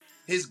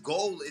His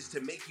goal is to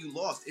make you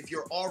lost. If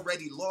you're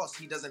already lost,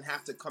 he doesn't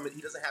have to come in.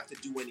 He doesn't have to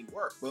do any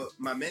work. But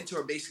my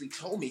mentor basically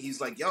told me, he's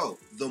like, yo,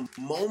 the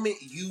moment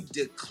you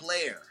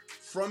declare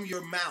from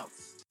your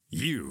mouth.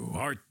 You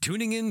are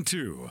tuning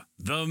into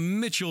The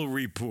Mitchell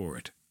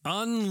Report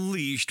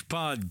Unleashed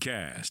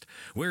podcast,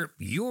 where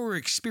your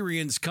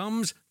experience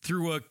comes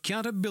through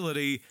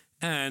accountability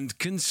and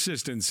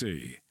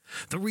consistency.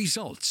 The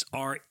results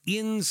are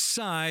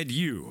inside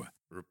you.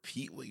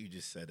 Repeat what you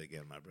just said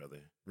again, my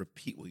brother.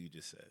 Repeat what you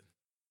just said.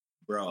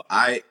 Bro,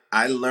 I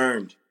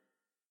learned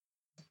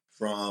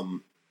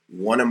from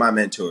one of my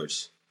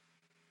mentors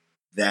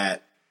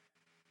that,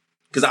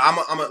 because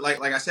I'm a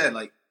like I said,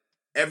 like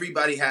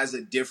everybody has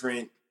a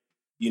different,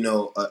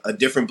 a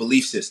different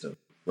belief system,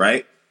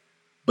 right?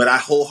 But I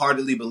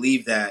wholeheartedly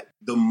believe that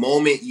the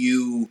moment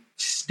you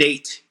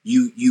state,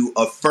 you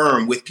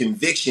affirm with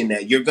conviction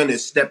that you're going to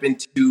step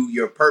into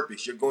your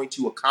purpose, you're going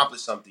to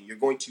accomplish something, you're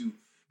going to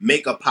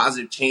make a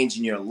positive change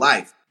in your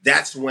life,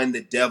 that's when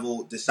the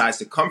devil decides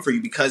to come for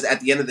you, because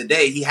at the end of the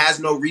day, he has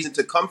no reason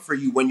to come for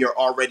you when you're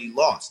already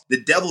lost. The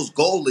devil's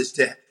goal is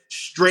to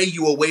stray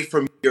you away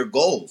from your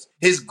goals.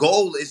 His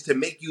goal is to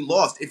make you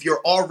lost. If you're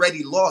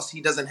already lost,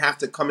 he doesn't have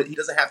to come in. He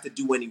doesn't have to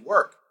do any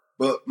work.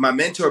 But my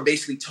mentor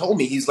basically told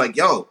me, he's like,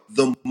 yo,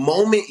 the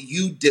moment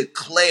you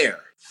declare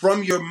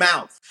from your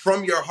mouth,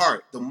 from your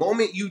heart, the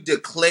moment you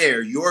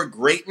declare your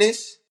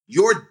greatness,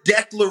 your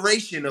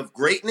declaration of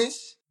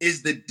greatness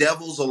is the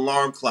devil's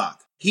alarm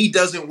clock. He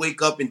doesn't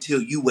wake up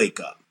until you wake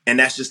up. And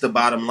that's just the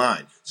bottom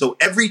line. So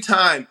every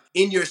time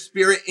in your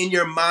spirit, in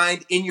your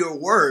mind, in your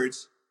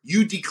words,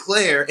 you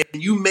declare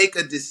and you make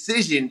a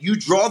decision, you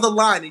draw the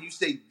line and you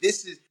say,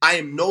 I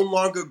am no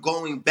longer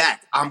going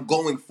back. I'm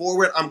going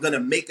forward. I'm going to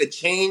make a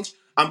change.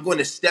 I'm going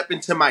to step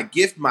into my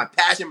gift, my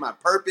passion, my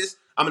purpose.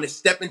 I'm going to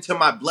step into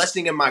my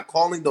blessing and my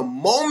calling. The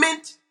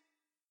moment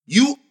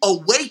you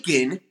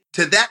awaken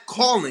to that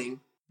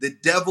calling, the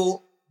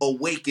devil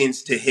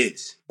awakens to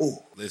his.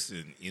 Oh,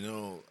 listen,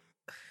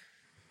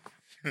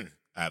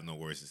 I have no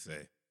words to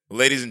say. Well,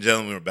 ladies and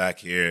gentlemen, we're back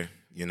here.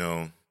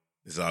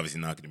 This is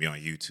obviously not going to be on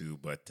YouTube,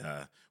 but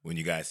when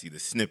you guys see the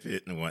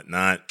snippet and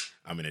whatnot,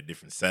 I'm in a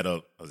different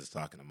setup. I was just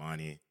talking to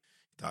Monty. He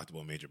talked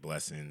about major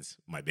blessings.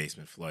 My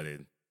basement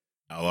flooded.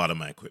 A lot of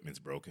my equipment's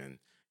broken.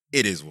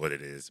 It is what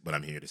it is, but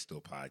I'm here to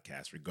still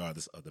podcast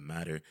regardless of the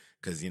matter,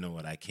 because you know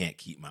what? I can't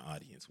keep my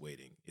audience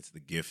waiting. It's the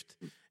gift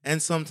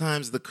and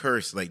sometimes the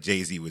curse, like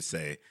Jay-Z would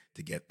say,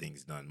 to get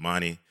things done.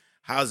 Monty,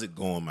 how's it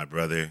going, my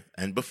brother?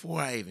 And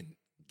before I even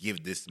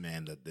give this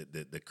man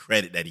the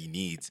credit that he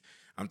needs,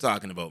 I'm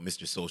talking about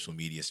Mr. Social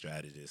Media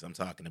Strategist. I'm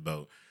talking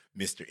about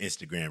Mr.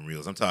 Instagram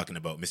Reels. I'm talking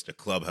about Mr.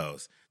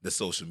 Clubhouse, the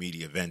social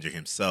media Avenger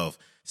himself.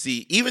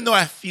 See, even though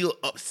I feel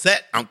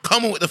upset, I'm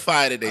coming with the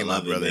fire today, my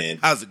brother. Man.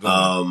 How's it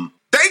going?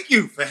 Thank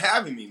you for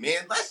having me,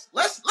 man. Let's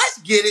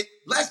get it.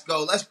 Let's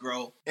go. Let's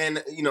grow.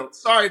 And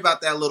sorry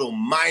about that little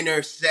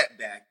minor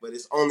setback, but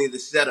it's only the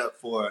setup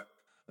for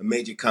a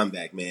major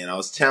comeback, man. I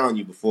was telling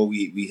you before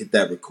we hit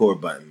that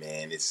record button,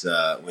 man. It's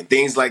when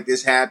things like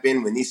this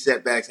happen, when these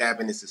setbacks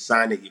happen, it's a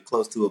sign that you're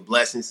close to a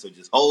blessing. So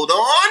just hold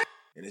on,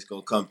 and it's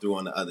gonna come through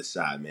on the other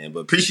side, man. But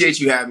appreciate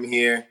you having me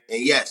here.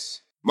 And yes,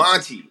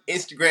 Monty,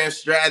 Instagram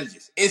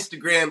strategist,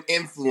 Instagram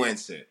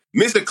influencer,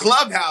 Mr.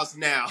 Clubhouse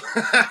now,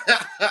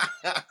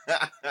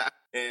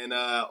 and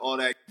all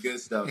that good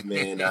stuff,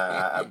 man.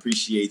 I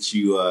appreciate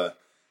you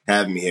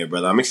having me here,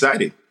 brother. I'm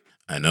excited.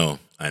 I know,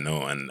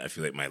 and I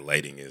feel like my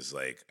lighting is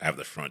like, I have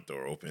the front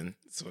door open,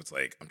 so it's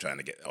like I'm trying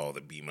to get all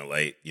the beam of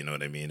light, you know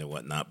what I mean, and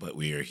whatnot, but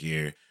we are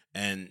here,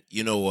 and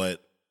you know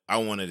what? I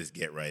want to just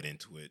get right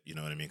into it, you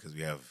know what I mean, because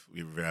we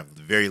have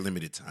very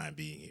limited time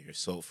being here.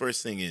 So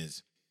first thing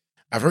is,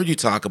 I've heard you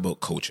talk about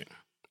coaching,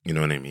 you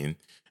know what I mean,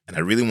 and I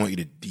really want you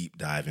to deep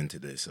dive into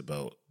this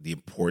about the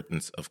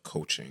importance of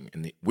coaching,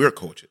 and we're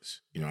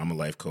coaches, I'm a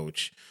life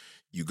coach.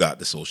 You got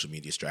the social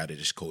media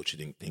strategist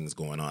coaching things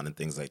going on and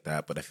things like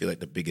that. But I feel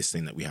like the biggest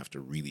thing that we have to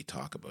really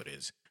talk about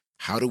is,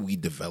 how do we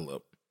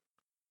develop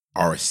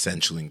our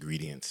essential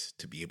ingredients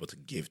to be able to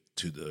give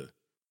to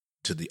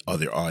the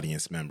other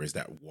audience members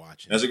that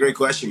watch? That's a great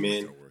question,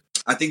 man.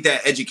 I think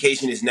that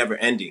education is never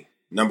ending,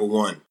 number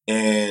one.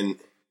 And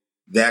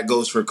that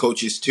goes for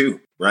coaches too,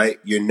 right?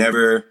 You're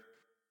never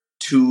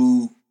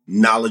too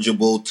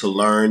knowledgeable to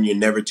learn. You're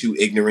never too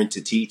ignorant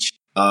to teach,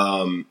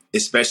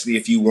 especially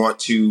if you want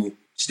to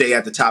stay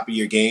at the top of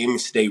your game,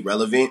 stay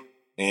relevant,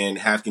 and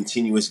have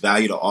continuous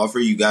value to offer.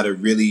 You got to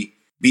really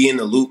be in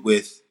the loop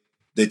with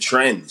the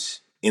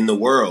trends in the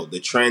world, the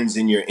trends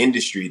in your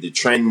industry, the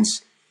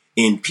trends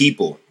in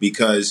people,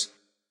 because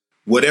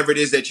whatever it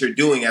is that you're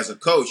doing as a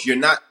coach, you're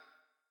not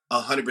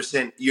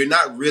 100%, you're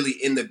not really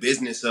in the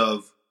business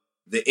of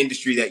the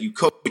industry that you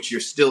coach.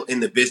 You're still in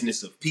the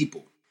business of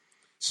people.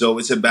 So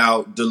it's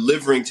about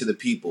delivering to the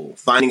people,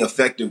 finding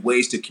effective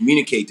ways to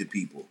communicate to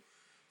people,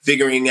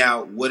 figuring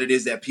out what it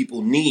is that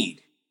people need,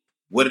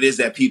 what it is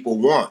that people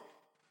want,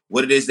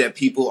 what it is that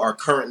people are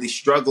currently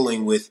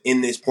struggling with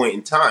in this point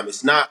in time.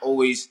 It's not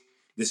always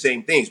the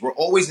same things. We're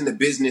always in the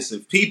business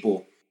of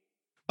people,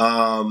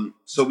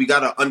 So we got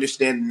to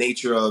understand the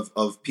nature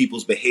of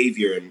people's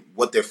behavior and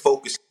what they're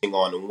focusing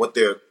on and what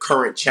their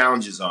current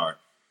challenges are.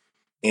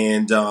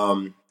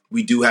 And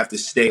we do have to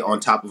stay on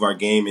top of our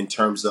game in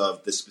terms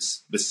of the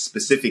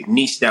specific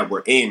niche that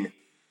we're in,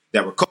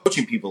 that we're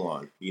coaching people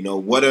on. You know,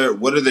 what are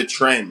the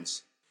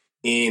trends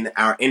in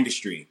our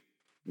industry?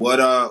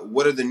 What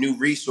are the new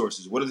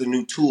resources? What are the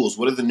new tools?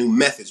 What are the new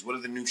methods? What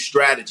are the new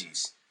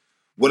strategies?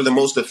 What are the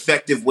most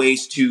effective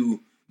ways to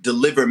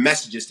deliver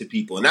messages to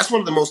people? And that's one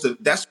of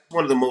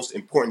the most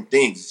important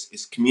things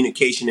is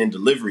communication and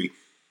delivery.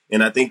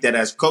 And I think that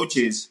as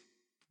coaches,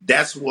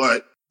 that's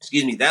what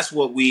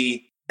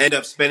we end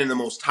up spending the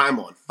most time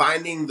on,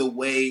 finding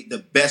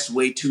the best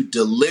way to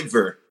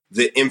deliver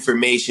the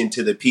information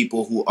to the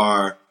people who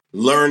are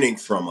learning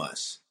from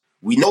us.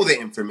 We know the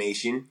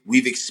information,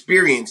 we've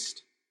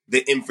experienced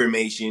the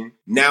information.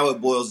 Now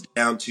it boils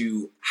down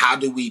to how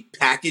do we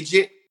package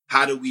it?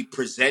 How do we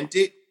present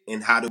it?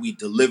 And how do we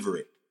deliver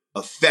it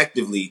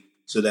effectively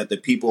so that the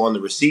people on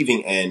the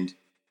receiving end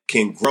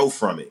can grow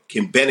from it,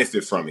 can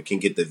benefit from it, can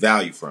get the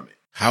value from it?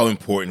 How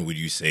important would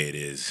you say it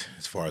is,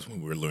 as far as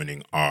when we're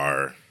learning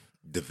our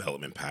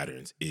development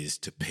patterns, is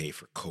to pay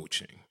for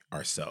coaching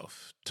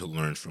ourselves, to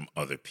learn from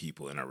other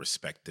people in our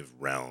respective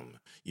realm?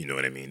 You know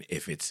what I mean?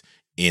 If it's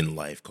in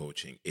life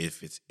coaching,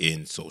 if it's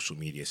in social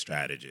media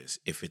strategists,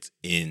 if it's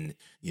in,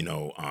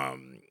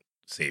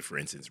 say, for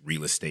instance,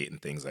 real estate and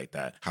things like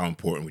that. How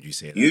important would you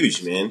say that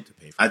Huge, man.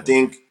 I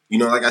think,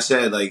 like I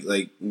said,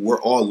 like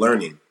we're all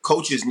learning.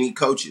 Coaches need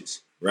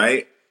coaches,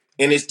 right?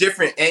 And it's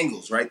different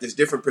angles, right? There's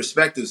different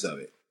perspectives of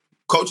it.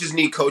 Coaches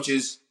need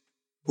coaches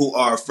who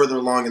are further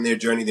along in their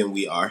journey than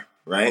we are,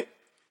 right?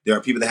 There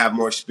are people that have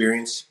more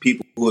experience,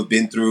 people who have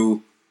been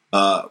through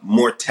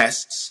more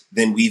tests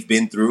than we've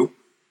been through,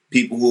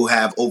 people who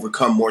have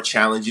overcome more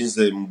challenges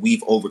than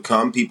we've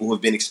overcome, people who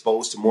have been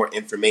exposed to more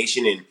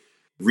information and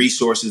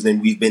resources than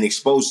we've been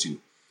exposed to.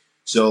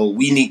 So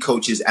we need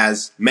coaches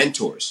as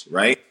mentors,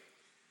 right?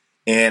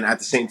 And at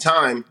the same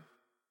time,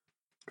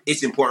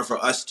 it's important for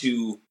us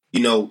to,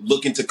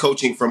 look into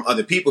coaching from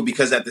other people,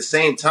 because at the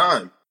same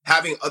time,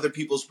 having other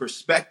people's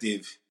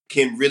perspective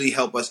can really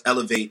help us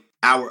elevate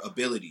our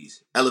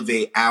abilities,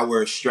 elevate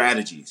our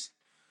strategies.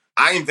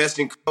 I invest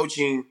in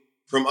coaching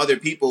from other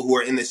people who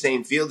are in the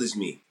same field as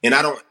me. And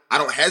I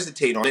don't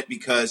hesitate on it,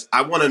 because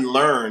I want to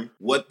learn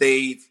what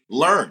they've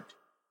learned.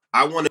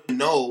 I want to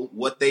know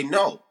what they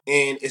know.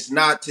 And it's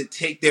not to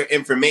take their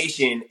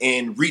information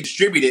and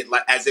redistribute it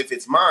as if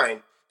it's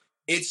mine.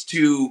 It's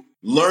to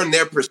learn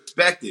their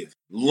perspective,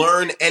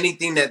 learn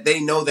anything that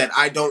they know that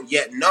I don't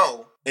yet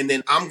know. And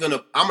then I'm going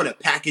to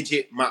package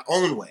it my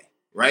own way,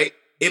 right?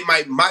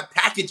 My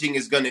packaging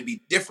is going to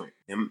be different.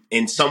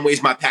 In some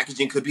ways, my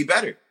packaging could be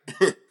better.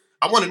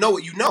 I want to know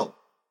what you know.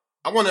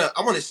 I want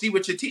to see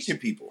what you're teaching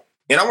people,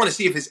 and I want to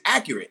see if it's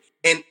accurate.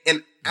 And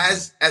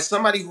as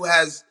somebody who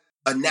has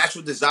a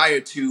natural desire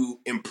to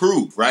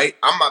improve, right?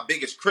 I'm my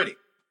biggest critic.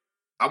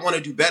 I want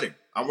to do better.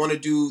 I want to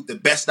do the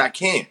best I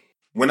can.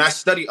 When I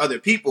study other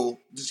people,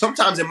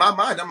 sometimes in my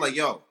mind, I'm like,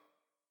 yo,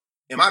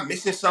 am I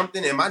missing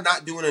something? Am I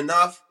not doing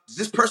enough? Does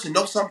this person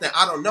know something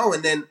I don't know?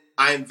 And then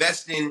I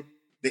invest in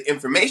the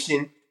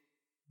information.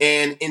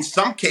 And in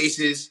some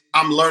cases,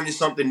 I'm learning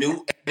something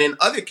new. And in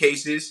other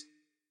cases,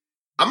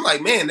 I'm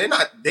like, man, they're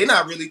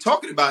not really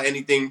talking about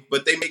anything,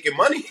 but they making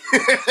money.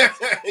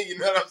 You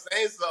know what I'm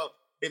saying? So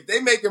if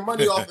they making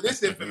money off of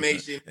this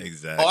information,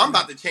 exactly. I'm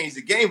about to change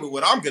the game with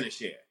what I'm going to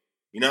share.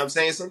 You know what I'm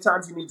saying?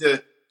 Sometimes you need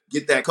to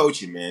get that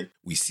coaching, man.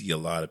 We see a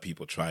lot of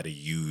people try to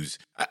use,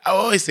 I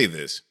always say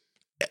this,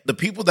 the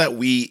people that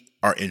we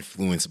are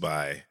influenced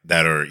by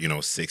that are,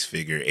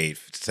 6-figure, 8,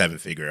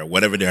 7-figure, or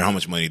whatever how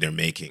much money they're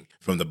making,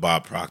 from the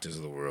Bob Proctors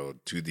of the world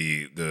to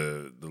the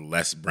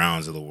Les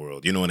Browns of the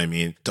world, you know what I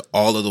mean? To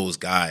all of those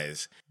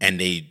guys, and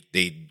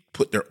they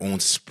put their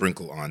own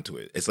sprinkle onto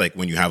it. It's like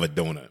when you have a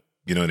donut.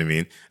 You know what I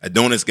mean? A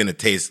donut's going to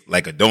taste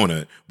like a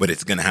donut, but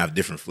it's going to have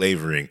different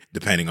flavoring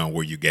depending on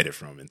where you get it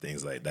from and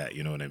things like that.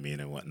 You know what I mean?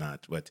 And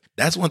whatnot. But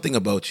that's one thing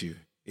about you.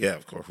 Yeah,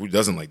 of course. Who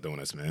doesn't like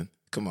donuts, man?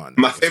 Come on.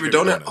 My favorite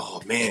donut?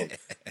 Oh, man.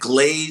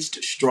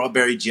 Glazed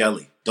strawberry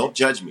jelly. Don't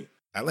judge me.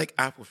 I like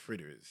apple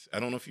fritters.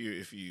 I don't know if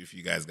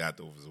you guys got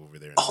those over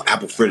there. Oh,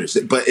 apple fritters.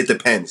 But it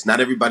depends.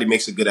 Not everybody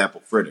makes a good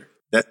apple fritter.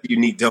 That's a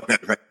unique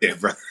donut right there,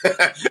 bro.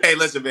 Hey,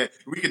 listen, man.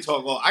 I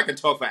can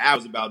talk for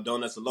hours about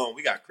donuts alone.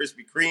 We got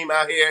Krispy Kreme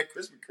out here.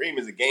 Krispy Kreme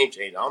is a game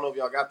changer. I don't know if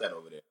y'all got that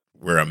over there.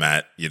 Where I'm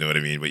at, you know what I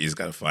mean? But you just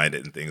got to find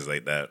it and things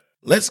like that.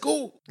 Let's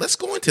go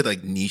into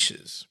like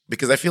niches,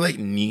 because I feel like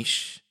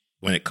niche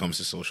when it comes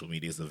to social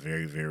media is a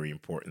very, very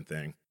important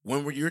thing.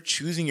 When you're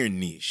choosing your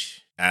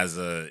niche as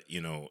a,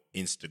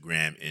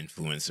 Instagram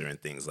influencer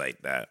and things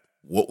like that,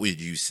 what would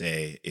you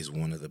say is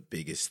one of the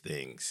biggest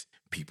things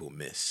people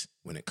miss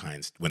when it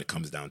comes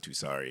down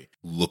to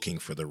looking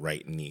for the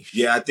right niche?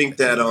 Yeah, I think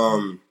that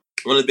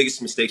one of the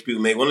biggest mistakes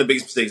people make, one of the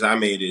biggest mistakes I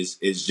made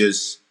is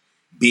just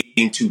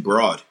being too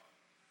broad,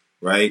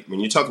 right?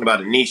 When you're talking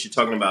about a niche, you're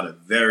talking about a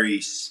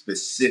very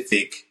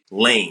specific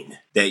lane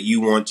that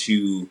you want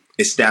to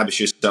establish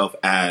yourself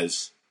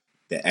as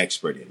the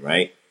expert in,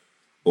 right?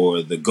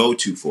 or the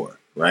go-to for,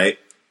 right?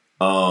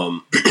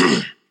 Um,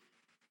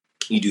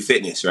 you do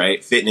fitness,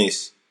 right?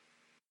 Fitness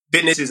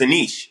is a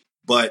niche,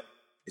 but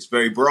it's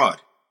very broad.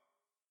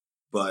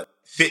 But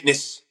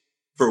fitness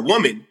for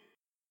women,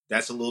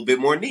 that's a little bit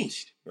more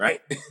niche,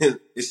 right?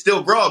 It's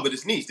still broad, but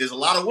it's niche. There's a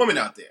lot of women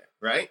out there,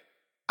 right?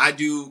 I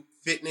do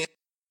fitness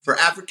for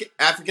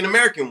African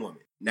American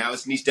women. Now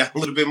it's niche down a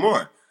little bit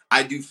more.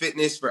 I do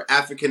fitness for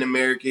African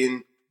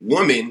American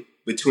women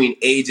between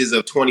ages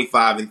of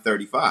 25 and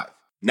 35.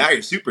 Now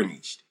you're super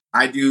niched.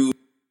 I do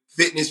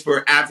fitness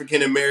for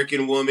African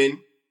American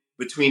women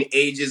between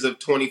ages of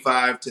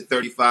 25 to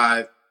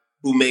 35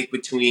 who make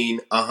between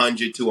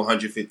 $100,000 to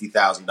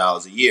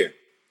 $150,000 a year.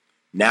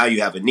 Now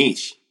you have a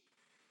niche.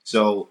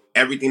 So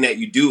everything that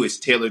you do is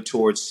tailored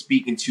towards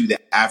speaking to the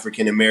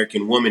African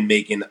American woman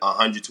making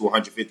 $100,000 to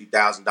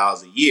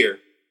 $150,000 a year,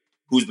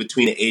 who's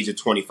between the age of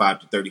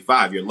 25 to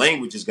 35. Your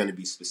language is going to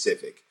be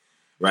specific,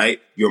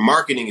 right? Your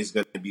marketing is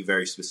going to be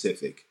very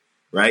specific,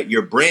 right?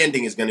 Your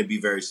branding is going to be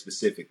very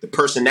specific. The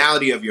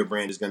personality of your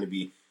brand is going to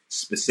be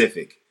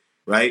specific,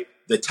 right?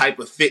 The type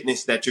of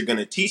fitness that you're going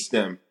to teach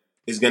them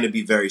is going to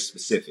be very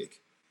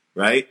specific,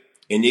 right?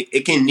 And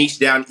it can niche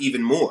down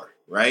even more,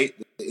 right?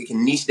 It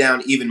can niche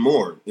down even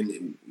more.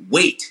 In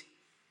weight,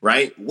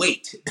 right?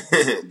 Weight.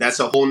 That's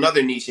a whole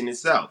nother niche in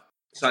itself.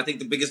 So I think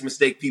the biggest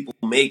mistake people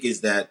make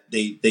is that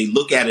they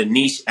look at a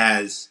niche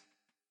as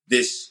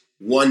this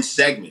one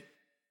segment,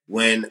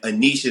 when a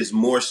niche is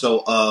more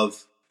so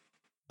of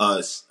a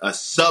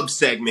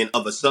subsegment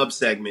of a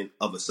subsegment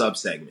of a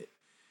subsegment.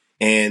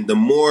 And the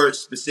more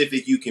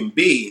specific you can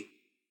be,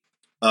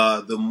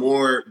 the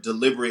more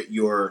deliberate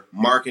your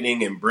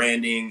marketing and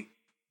branding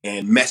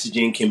and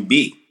messaging can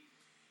be.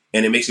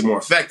 And it makes it more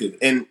effective.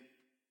 And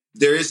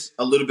there is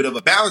a little bit of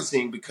a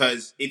balancing,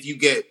 because if you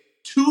get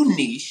too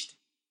niched,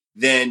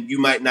 then you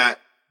might not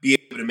be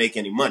able to make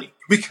any money,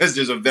 because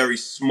there's a very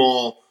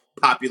small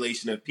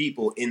population of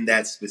people in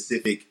that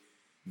specific,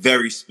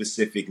 very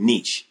specific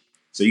niche.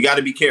 So you got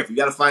to be careful. You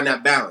got to find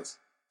that balance.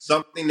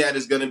 Something that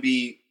is going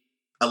to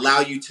allow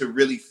you to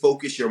really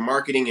focus your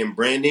marketing and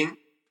branding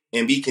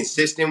and be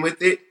consistent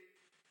with it,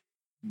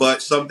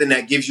 but something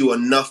that gives you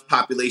enough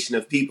population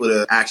of people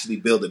to actually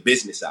build a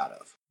business out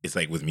of. It's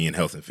like with me in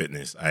health and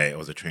fitness. I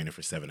was a trainer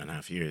for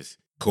 7.5 years.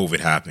 COVID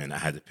happened. I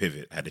had to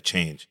pivot. I had to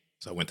change.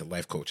 So I went to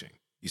life coaching.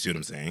 You see what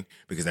I'm saying?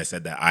 Because I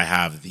said that I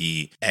have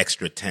the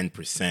extra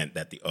 10%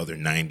 that the other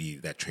 90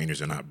 that trainers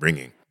are not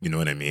bringing. You know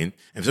what I mean?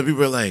 And some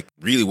people are like,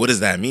 really, what does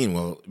that mean?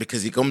 Well,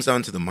 because it comes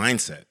down to the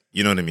mindset.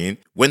 You know what I mean?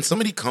 When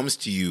somebody comes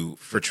to you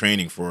for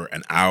training for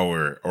an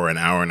hour or an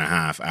hour and a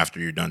half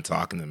after you're done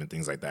talking to them and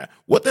things like that,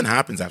 what then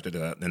happens after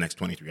the next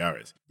 23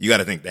 hours? You got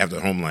to think, they have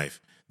their home life,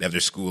 they have their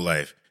school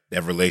life, they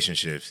have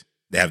relationships,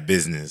 they have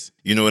business.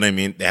 You know what I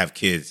mean? They have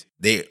kids.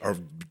 They are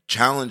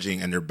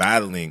challenging and they're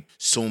battling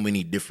so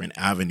many different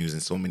avenues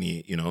and so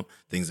many,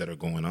 things that are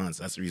going on.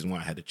 So that's the reason why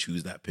I had to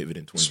choose that pivot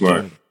in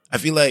 2020. Smart. I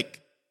feel like,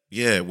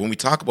 when we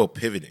talk about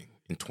pivoting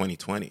in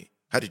 2020,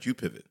 how did you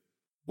pivot?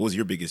 What was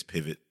your biggest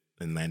pivot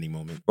and landing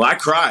moment? Well, I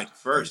cried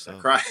first. I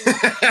cried.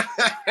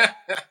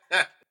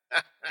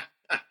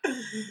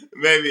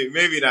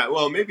 maybe not.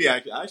 Well, maybe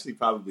I actually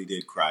probably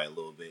did cry a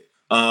little bit.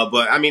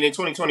 But I mean, in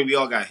 2020, we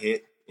all got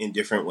hit in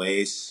different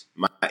ways.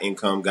 My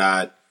income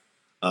got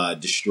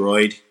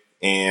destroyed,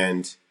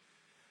 and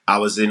I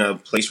was in a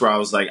place where I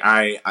was like,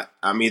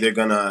 I'm either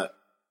gonna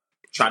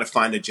try to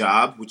find a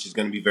job, which is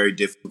going to be very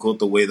difficult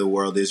the way the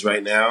world is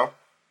right now.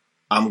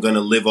 I'm going to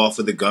live off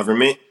of the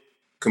government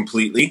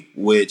completely,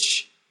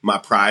 which my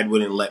pride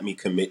wouldn't let me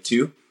commit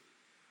to.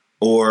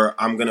 Or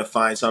I'm going to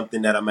find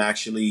something that I'm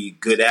actually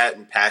good at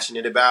and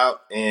passionate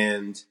about,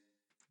 and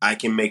I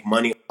can make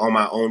money on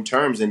my own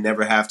terms and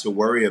never have to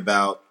worry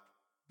about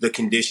the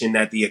condition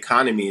that the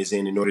economy is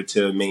in order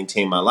to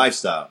maintain my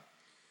lifestyle.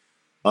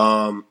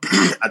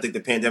 I think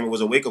the pandemic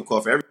was a wake-up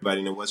call for everybody,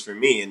 and it was for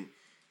me. And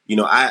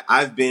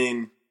I've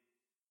been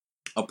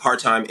a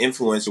part-time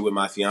influencer with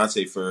my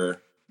fiance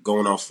for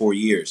going on 4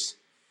 years.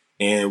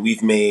 And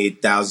we've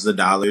made thousands of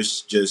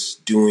dollars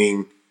just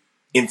doing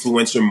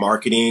influencer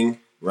marketing,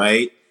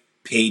 right?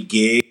 Paid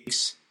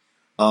gigs,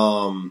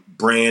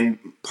 brand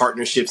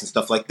partnerships and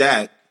stuff like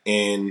that.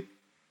 And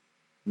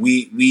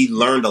we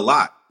learned a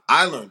lot.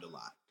 I learned a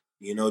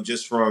lot,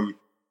 just from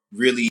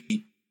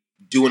really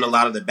doing a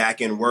lot of the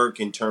back-end work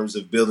in terms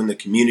of building the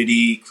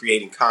community,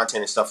 creating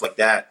content and stuff like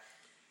that.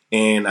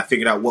 And I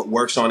figured out what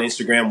works on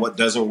Instagram, what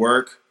doesn't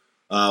work,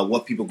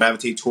 what people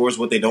gravitate towards,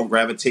 what they don't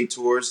gravitate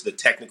towards, the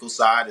technical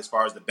side as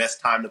far as the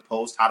best time to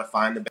post, how to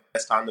find the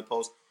best time to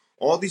post,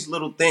 all these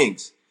little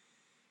things.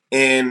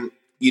 And,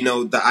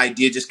 the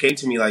idea just came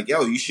to me like,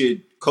 yo, you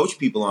should coach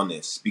people on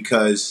this,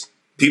 because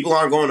people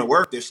aren't going to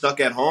work. They're stuck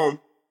at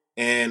home.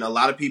 And a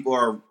lot of people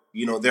are,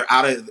 they're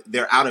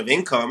out of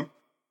income.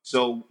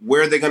 So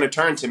where are they going to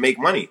turn to make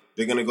money?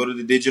 They're going to go to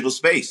the digital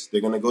space.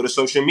 They're going to go to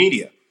social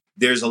media.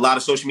 There's a lot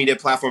of social media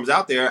platforms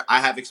out there. I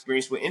have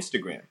experience with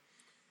Instagram,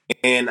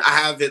 and I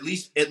have at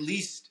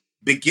least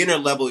beginner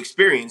level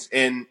experience.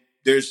 And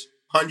there's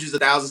hundreds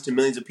of thousands to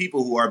millions of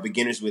people who are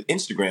beginners with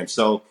Instagram.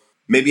 So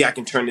maybe I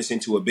can turn this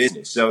into a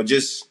business. So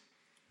just,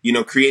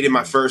 created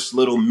my first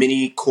little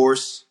mini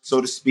course,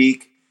 so to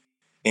speak,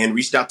 and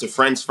reached out to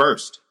friends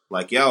first.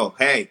 Like, yo,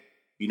 hey,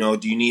 do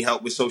you need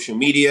help with social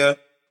media,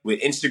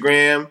 with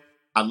Instagram?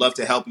 I'd love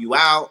to help you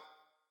out.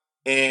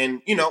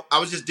 And, I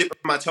was just dipping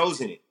my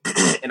toes in it.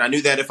 And I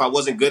knew that if I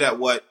wasn't good at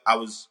what I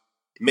was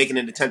making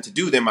an attempt to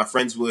do, then my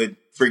friends would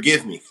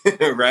forgive me,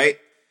 right?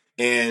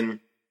 And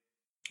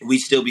we'd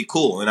still be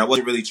cool. And I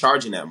wasn't really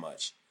charging that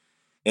much.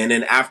 And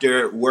then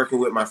after working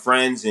with my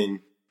friends and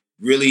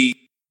really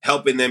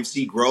helping them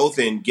see growth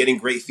and getting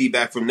great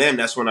feedback from them,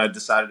 that's when I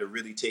decided to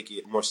really take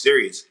it more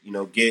serious,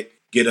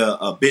 get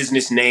a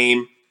business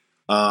name,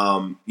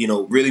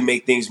 really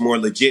make things more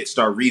legit,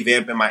 start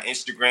revamping my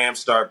Instagram,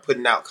 start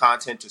putting out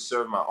content to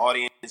serve my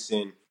audience.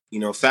 And,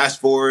 fast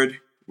forward,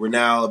 we're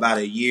now about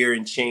a year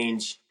and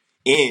change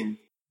in.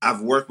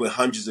 I've worked with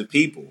hundreds of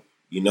people.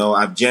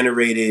 I've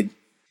generated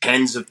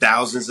tens of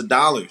thousands of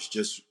dollars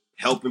just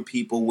helping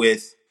people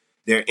with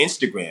their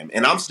Instagram.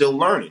 And I'm still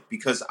learning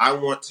because I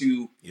want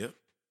to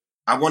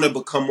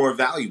become more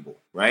valuable,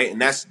 right?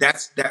 And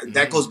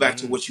that goes back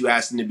to what you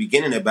asked in the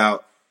beginning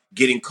about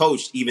getting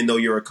coached, even though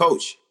you're a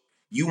coach.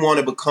 You want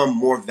to become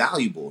more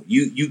valuable.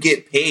 You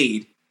get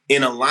paid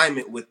in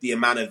alignment with the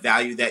amount of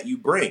value that you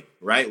bring,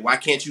 right? Why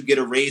can't you get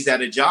a raise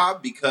at a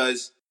job?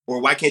 Or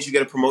why can't you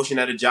get a promotion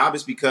at a job?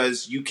 It's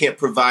because you can't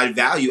provide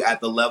value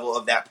at the level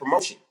of that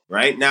promotion,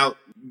 right? Now,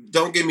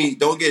 don't get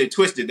it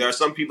twisted. There are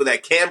some people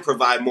that can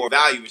provide more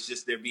value. It's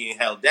just they're being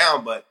held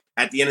down. But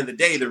at the end of the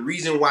day, the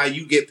reason why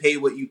you get paid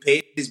what you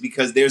pay is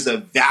because there's a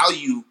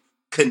value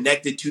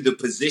connected to the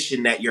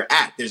position that you're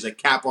at. There's a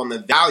cap on the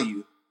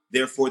value.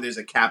 Therefore, there's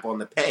a cap on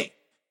the pay,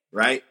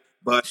 right?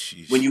 But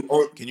when you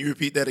own... Can you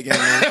repeat that again,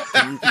 man?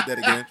 Can you repeat that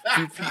again?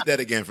 Repeat that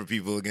again for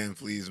people again,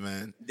 please,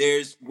 man.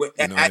 There's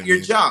at your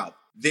job,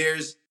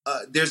 there's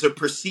a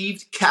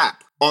perceived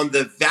cap on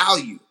the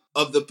value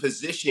of the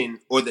position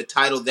or the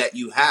title that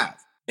you have.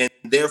 And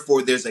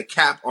therefore, there's a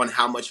cap on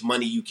how much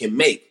money you can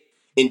make.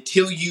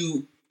 Until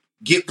you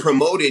get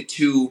promoted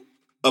to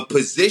a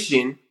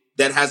position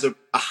that has a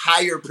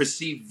higher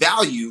perceived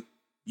value,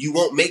 you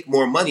won't make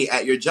more money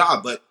at your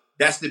job. But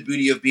that's the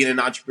beauty of being an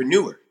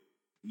entrepreneur.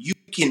 You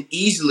can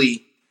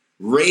easily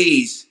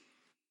raise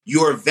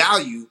your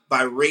value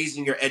by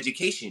raising your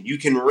education. You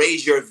can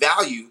raise your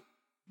value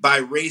by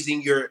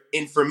raising your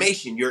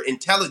information, your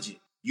intelligence,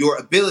 your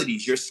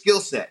abilities, your skill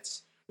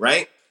sets,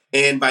 right?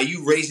 And by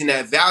you raising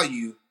that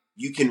value,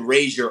 you can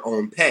raise your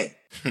own pay.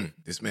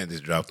 This man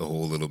just dropped a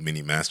whole little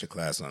mini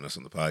masterclass on us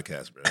on the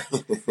podcast,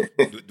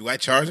 bro. do I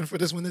charge him for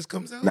this when this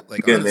comes out?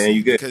 Like, good, honestly, man.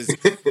 You good? Because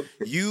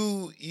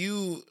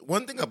you.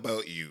 One thing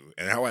about you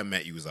and how I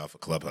met you was off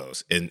of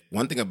Clubhouse, and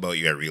one thing about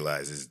you I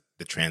realize is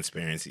the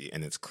transparency,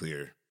 and it's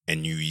clear,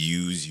 and you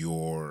use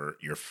your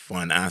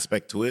fun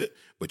aspect to it,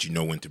 but you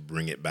know when to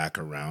bring it back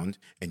around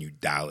and you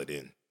dial it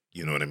in.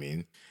 You know what I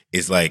mean?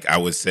 It's like I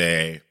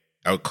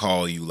would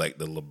call you like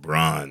the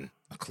LeBron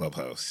a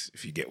Clubhouse,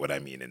 if you get what I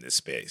mean in this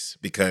space,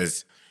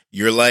 because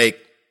you're like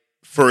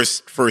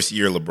first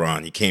year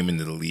LeBron. He came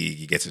into the league,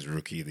 he gets his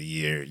rookie of the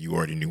year. You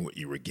already knew what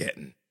you were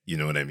getting. You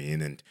know what I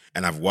mean?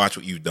 And I've watched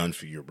what you've done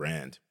for your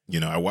brand.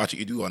 I watch what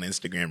you do on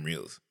Instagram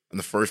Reels. I'm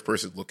the first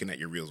person looking at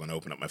your Reels when I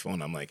open up my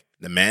phone. I'm like,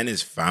 the man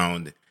has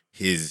found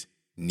his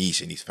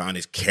niche and he's found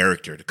his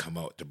character to come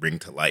out to bring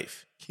to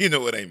life. You know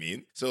what I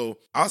mean? So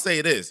I'll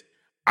say this.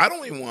 I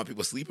don't even want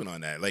people sleeping on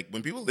that. Like,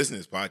 when people listen to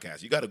this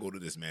podcast, you got to go to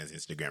this man's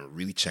Instagram and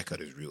really check out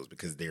his Reels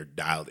because they're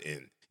dialed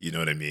in. You know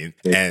what I mean?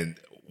 Yeah. And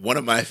one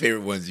of my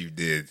favorite ones you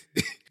did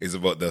is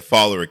about the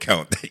follower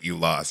account that you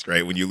lost,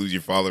 right? When you lose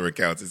your follower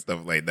accounts and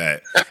stuff like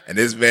that. And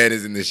this man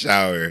is in the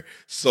shower,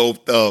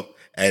 soaped up,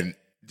 and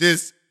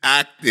just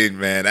acting,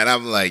 man. And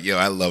I'm like, yo,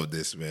 I love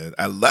this, man.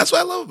 That's what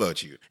I love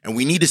about you. And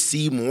we need to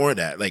see more of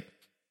that. Like,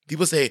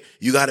 people say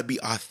you got to be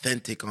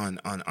authentic on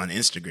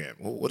Instagram.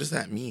 Well, what does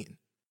that mean?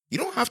 You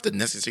don't have to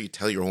necessarily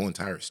tell your whole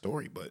entire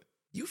story, but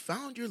you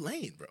found your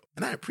lane, bro.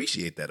 And I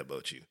appreciate that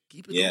about you.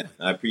 Keep it going.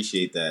 I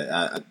appreciate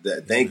that.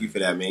 Thank you for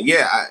that, man.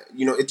 Yeah,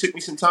 it took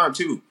me some time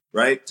too,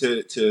 right?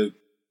 To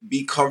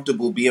be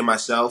comfortable being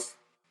myself,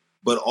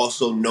 but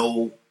also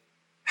know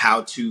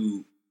how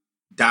to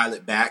dial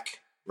it back,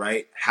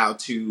 right? How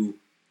to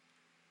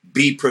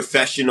be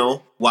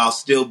professional while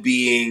still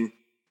being,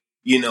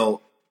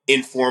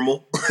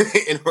 informal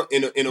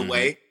in a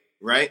way,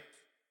 right?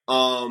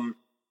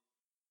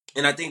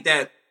 And I think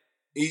that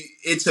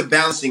it's a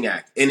balancing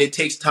act and it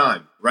takes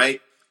time, right?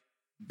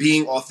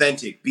 Being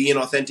authentic, being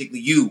authentically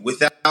you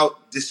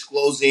without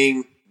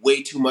disclosing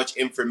way too much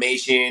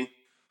information.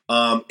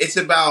 It's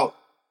about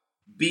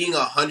being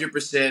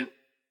 100%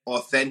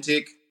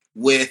 authentic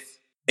with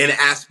an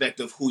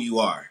aspect of who you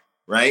are,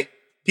 right?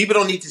 People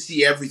don't need to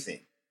see everything.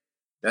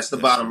 That's the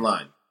bottom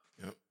line.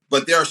 Yep.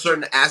 But there are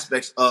certain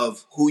aspects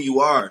of who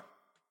you are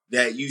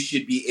that you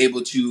should be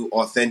able to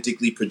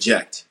authentically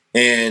project.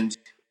 And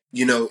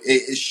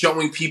it's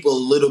showing people a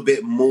little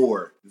bit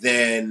more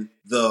than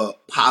the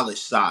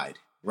polished side,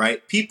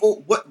 right?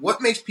 People, what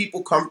makes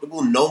people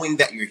comfortable knowing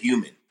that you're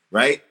human,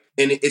 right?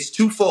 And it's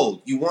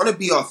twofold. You want to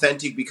be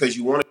authentic because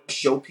you want to to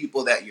show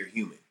people that you're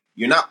human.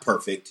 You're not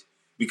perfect,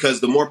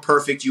 because the more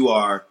perfect you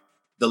are,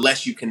 the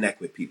less you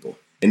connect with people.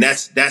 And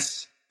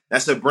that's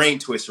a brain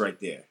twist right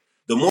there.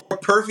 The more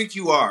perfect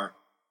you are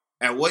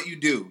at what you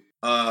do,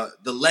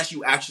 the less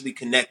you actually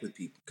connect with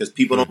people, because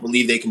people don't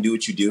believe they can do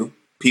what you do.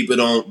 People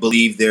don't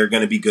believe they're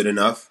going to be good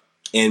enough,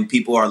 and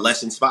people are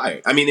less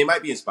inspired. I mean, they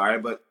might be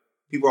inspired, but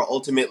people are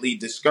ultimately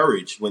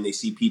discouraged when they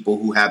see people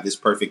who have this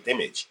perfect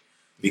image,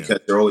 because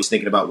they're always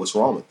thinking about what's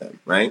wrong with them,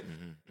 right?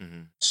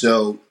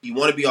 So you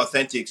want to be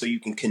authentic so you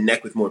can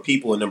connect with more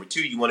people. And number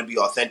two, you want to be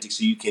authentic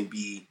so you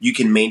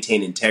can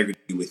maintain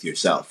integrity with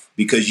yourself,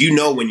 because you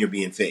know when you're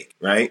being fake,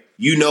 right?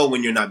 You know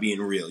when you're not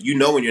being real. You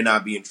know when you're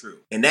not being true.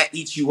 And that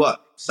eats you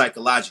up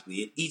psychologically.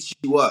 It eats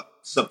you up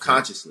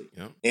subconsciously.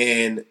 Yep.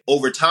 And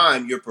over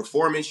time, your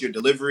performance, your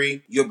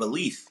delivery, your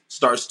belief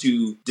starts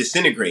to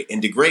disintegrate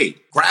and degrade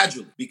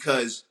gradually,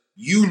 because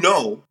you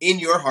know in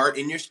your heart,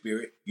 in your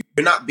spirit,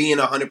 you're not being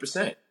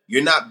 100%.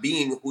 You're not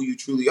being who you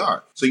truly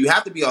are. So you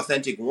have to be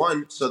authentic,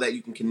 one, so that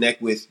you can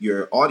connect with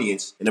your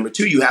audience. And number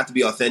two, you have to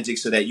be authentic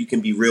so that you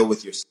can be real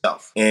with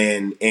yourself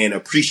and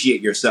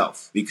appreciate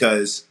yourself.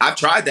 Because I've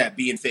tried that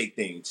being fake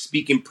thing,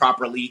 speaking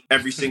properly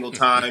every single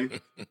time,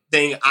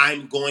 saying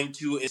I'm going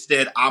to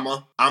instead I'm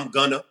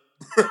gonna,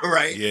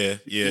 right? Yeah.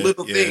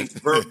 Little things,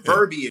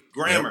 verbiage,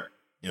 grammar,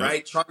 Yep.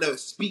 right? Trying to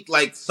speak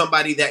like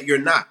somebody that you're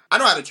not. I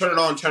know how to turn it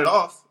on, turn it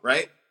off,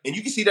 right? And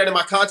you can see that in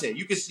my content.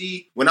 You can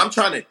see when I'm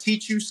trying to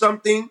teach you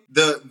something,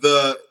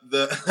 the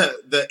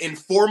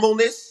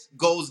informalness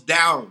goes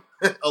down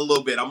a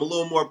little bit. I'm a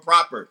little more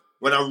proper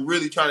when I'm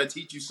really trying to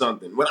teach you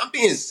something. When I'm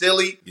being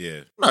silly,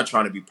 I'm not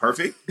trying to be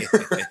perfect.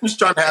 I'm just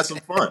trying to have some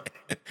fun.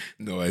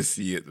 No, I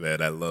see it,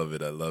 man. I love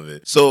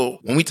it. So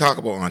when we talk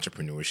about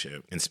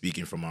entrepreneurship and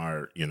speaking from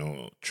our,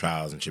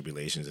 trials and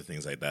tribulations and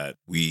things like that,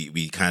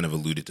 we kind of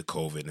alluded to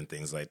COVID and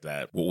things like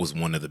that. What was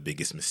one of the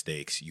biggest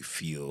mistakes you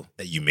feel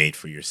that you made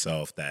for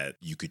yourself that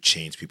you could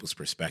change people's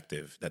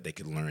perspective, that they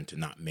could learn to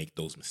not make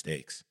those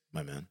mistakes,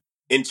 my man?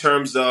 In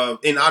terms of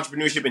in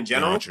entrepreneurship in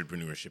general?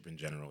 Entrepreneurship in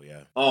general,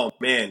 yeah. Oh,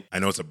 man. I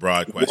know it's a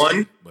broad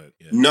question, but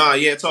yeah. No,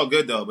 it's all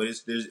good, though, but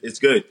it's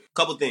good.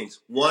 Couple things.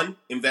 One,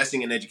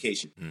 investing in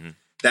education. Mm-hmm.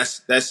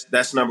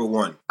 That's number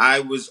one. I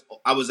was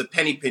a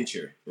penny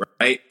pincher,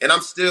 right? And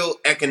I'm still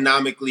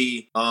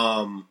economically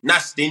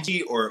not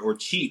stingy or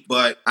cheap,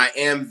 but I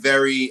am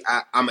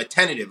I'm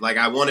attentive. Like,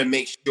 I want to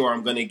make sure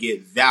I'm going to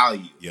get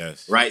value.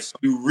 Yes. Right? So I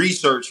do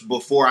research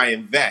before I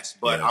invest,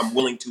 but I'm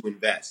willing to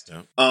invest.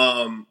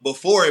 Yeah.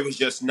 Before it was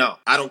just, no,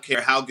 I don't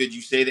care how good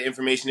you say the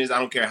information is. I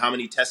don't care how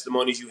many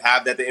testimonies you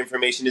have that the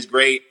information is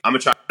great. I'm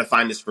going to try to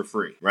find this for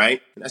free, right?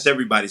 And that's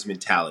everybody's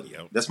mentality.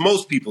 Yep. That's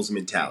most people's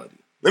mentality.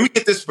 Let me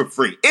get this for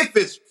free. If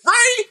it's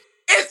free,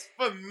 it's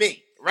for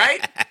me,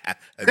 right?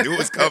 I knew it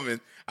was coming.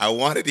 I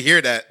wanted to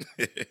hear that.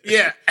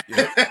 Yeah.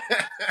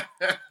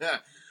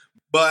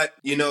 But,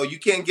 you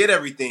can't get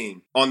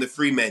everything on the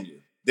free menu.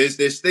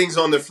 There's things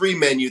on the free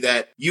menu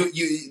that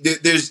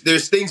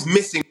there's things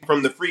missing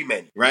from the free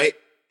menu, right?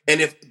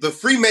 And if the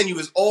free menu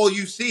is all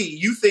you see,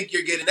 you think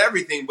you're getting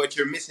everything, but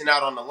you're missing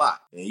out on a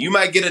lot. And you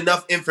might get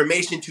enough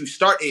information to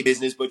start a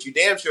business, but you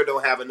damn sure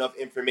don't have enough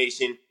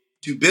information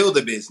to build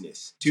a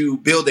business, to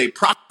build a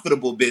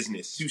profitable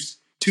business,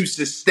 to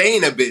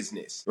sustain a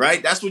business,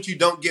 right? That's what you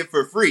don't get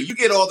for free. You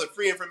get all the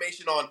free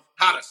information on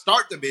how to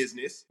start the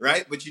business,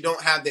 right? But you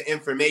don't have the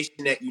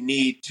information that you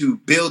need to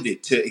build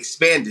it, to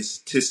expand it,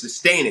 to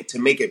sustain it, to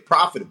make it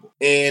profitable.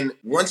 And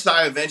once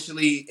I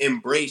eventually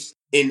embraced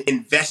in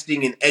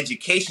investing in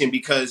education,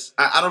 because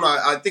I don't know,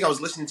 I think I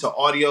was listening to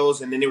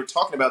audios and then they were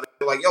talking about it.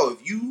 They're like, yo,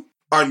 if you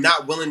are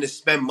not willing to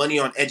spend money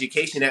on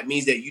education, that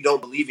means that you don't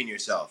believe in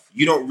yourself.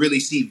 You don't really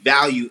see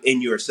value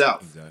in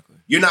yourself. Exactly.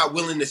 You're not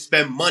willing to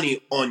spend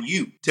money on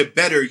you to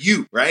better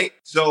you, right?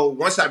 So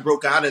once I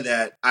broke out of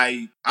that,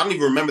 I don't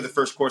even remember the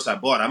first course I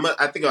bought.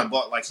 I think I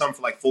bought like something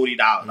for like $40.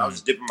 Mm-hmm. I was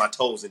just dipping my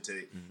toes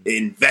into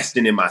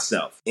investing in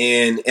myself.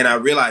 And I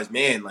realized,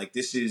 man, like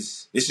this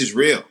is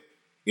real.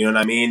 You know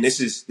what I mean?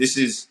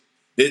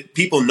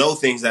 People know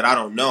things that I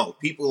don't know.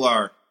 People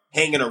are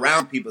hanging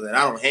around people that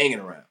I don't hang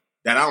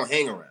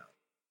around.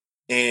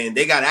 And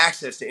they got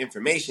access to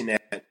information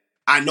that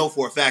I know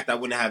for a fact I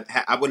wouldn't have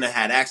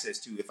had access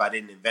to if I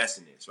didn't invest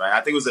in this, right?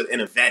 I think it was an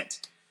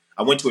event.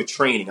 I went to a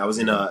training. I was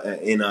in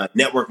a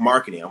network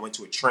marketing. I went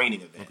to a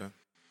training event. Okay.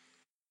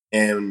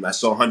 And I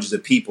saw hundreds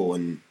of people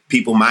and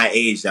people my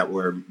age that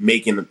were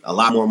making a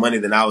lot more money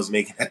than I was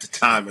making at the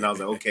time. And I was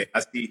like, okay,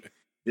 I see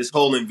this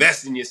whole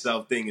invest in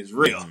yourself thing is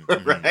real,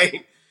 mm-hmm.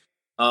 right?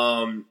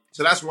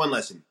 So that's one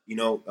lesson.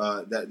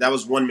 That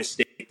was one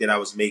mistake that I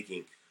was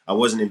making. I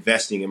wasn't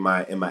investing in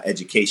my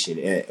education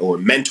or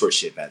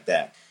mentorship at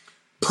that.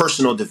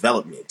 Personal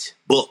development,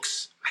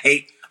 books.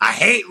 I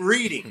hate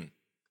reading.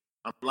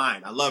 I'm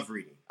lying. I love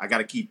reading. I got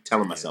to keep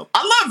telling myself,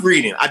 I love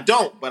reading. I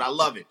don't, but I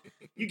love it.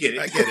 You get it.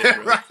 I get it,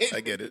 bro. Right?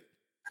 I get it.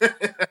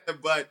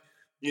 But,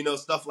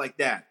 stuff like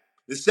that.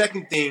 The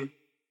second thing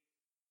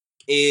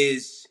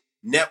is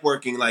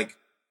networking, like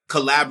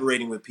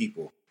collaborating with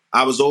people.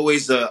 I was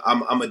always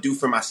I'm a do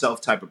for myself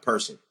type of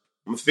person.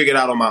 I'm going to figure it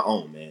out on my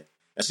own, man.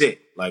 That's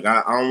it. Like,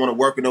 I don't want to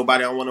work with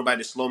nobody. I don't want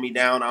nobody to slow me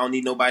down. I don't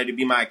need nobody to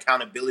be my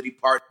accountability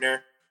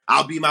partner.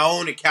 I'll be my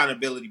own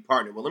accountability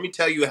partner. Well, let me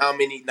tell you how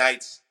many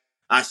nights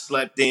I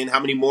slept in, how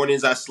many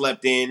mornings I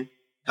slept in,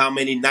 how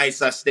many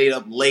nights I stayed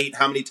up late,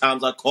 how many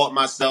times I caught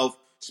myself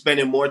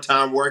spending more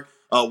time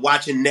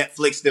watching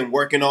Netflix than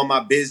working on my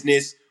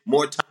business,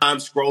 more time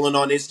scrolling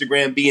on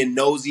Instagram, being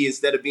nosy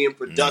instead of being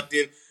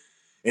productive.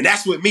 And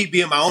that's with me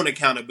being my own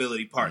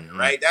accountability partner,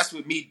 right? That's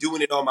with me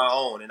doing it on my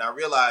own. And I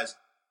realized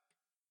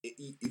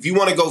if you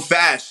want to go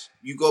fast,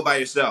 you go by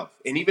yourself.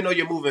 And even though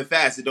you're moving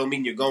fast, it don't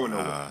mean you're going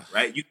nowhere,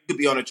 right? You could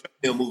be on a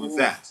treadmill moving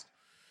fast.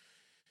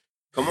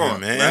 Come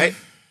on, man. Right?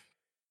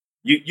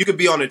 You could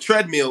be on a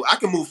treadmill. I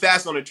can move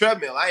fast on a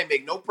treadmill. I ain't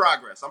make no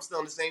progress. I'm still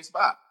in the same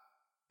spot.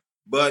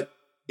 But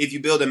if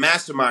you build a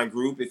mastermind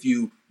group, if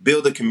you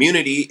build a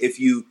community, if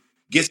you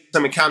get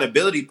some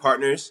accountability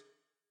partners,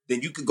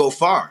 then you could go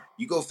far.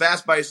 You go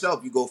fast by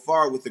yourself. You go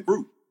far with a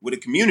group, with a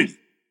community,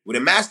 with a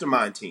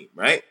mastermind team,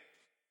 right?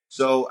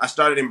 So I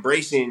started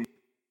embracing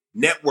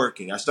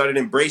networking. I started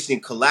embracing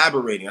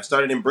collaborating. I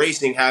started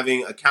embracing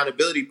having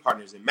accountability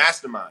partners and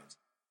masterminds.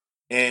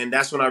 And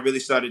that's when I really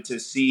started to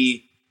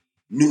see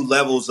new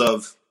levels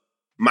of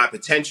my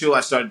potential.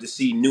 I started to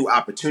see new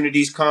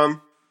opportunities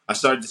come. I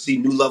started to see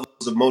new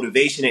levels of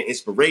motivation and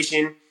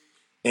inspiration.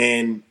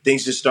 And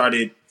things just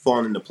started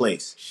falling into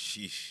place.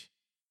 Sheesh.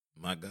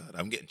 My God,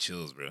 I'm getting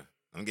chills, bro.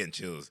 I'm getting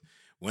chills.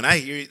 When I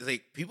hear it,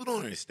 like, people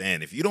don't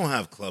understand. If you don't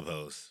have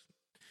Clubhouse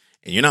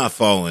and you're not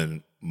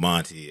following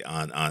Monty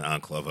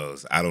on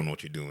Clubhouse, I don't know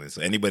what you're doing.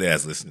 So anybody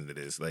that's listening to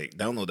this, like,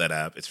 download that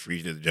app. It's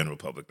free to the general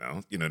public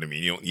now. You know what I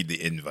mean? You don't need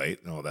the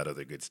invite and all that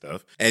other good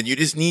stuff. And you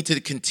just need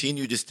to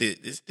continue just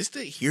to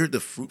hear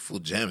the fruitful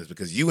gems,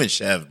 because you and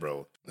Chev,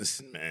 bro,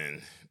 listen,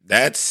 man,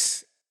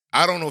 that's,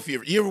 I don't know if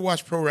you ever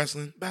watched pro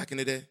wrestling back in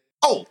the day?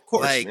 Oh, of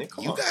course, like, man.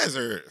 You guys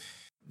are,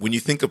 when you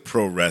think of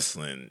pro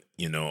wrestling,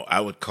 you know, I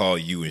would call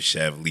you and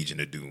Chev Legion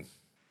of Doom.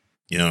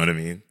 You know what I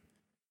mean?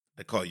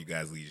 I call you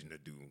guys Legion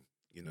of Doom.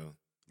 You know,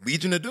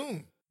 Legion of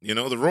Doom. You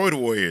know, the Roid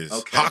Warriors,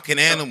 okay. Hawk and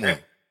Animal.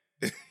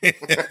 Okay.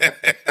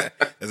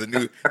 as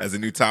a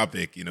new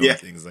topic, you know, yeah.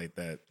 Things like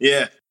that.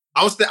 Yeah,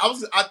 I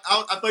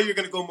thought you were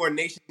gonna go more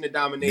Nation of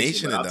Domination.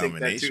 Nation of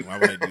Domination. Why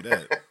would I do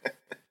that?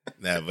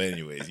 Nah, but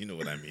anyways, you know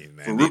what I mean,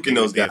 man. Farouk and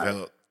those guys.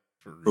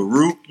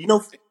 Farouk, you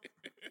know.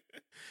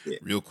 Yeah.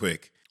 Real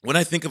quick, when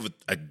I think of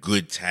a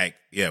good tag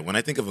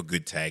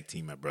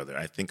team, my brother,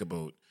 I think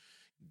about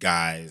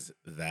guys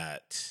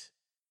that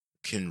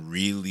can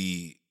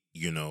really,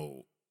 you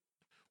know,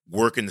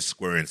 work in the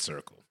square and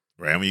circle,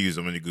 right? I'm gonna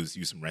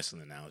use some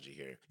wrestling analogy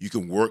here. You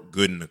can work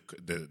good in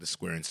the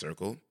square and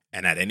circle,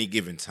 and at any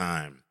given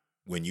time,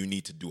 when you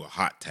need to do a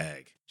hot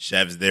tag,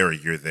 Chev's there or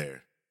you're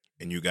there,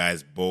 and you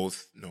guys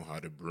both know how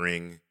to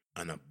bring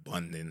an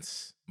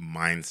abundance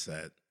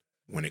mindset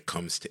when it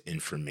comes to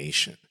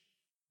information,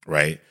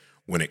 right?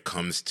 When it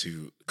comes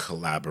to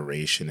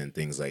collaboration and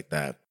things like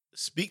that.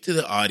 Speak to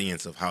the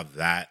audience of how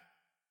that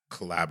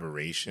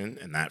collaboration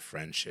and that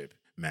friendship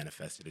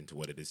manifested into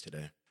what it is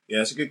today. Yeah,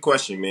 that's a good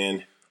question,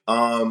 man.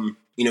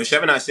 You know,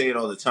 Chev and I say it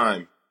all the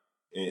time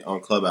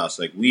on Clubhouse.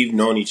 Like, we've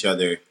known each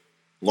other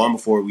long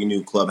before we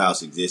knew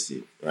Clubhouse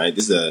existed, right?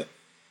 This is a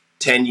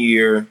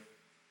 10-year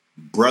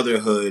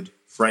brotherhood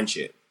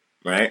friendship,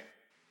 right?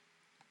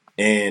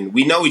 And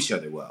we know each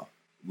other well.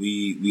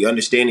 We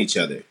understand each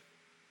other.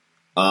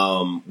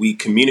 We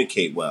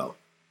communicate well,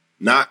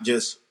 not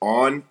just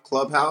on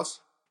Clubhouse,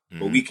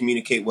 but we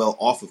communicate well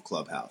off of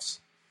Clubhouse.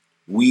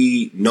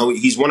 We know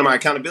he's one of my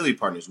accountability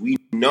partners. We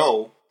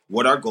know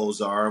what our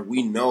goals are.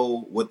 We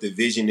know what the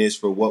vision is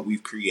for what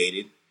we've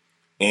created.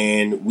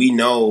 And we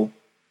know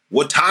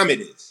what time it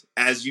is.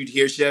 As you'd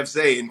hear Chev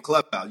say in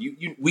Clubhouse,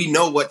 we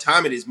know what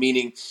time it is,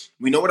 meaning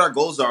we know what our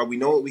goals are. We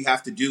know what we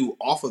have to do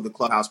off of the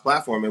Clubhouse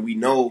platform, and we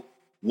know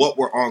what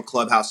we're on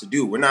Clubhouse to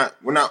do. We're not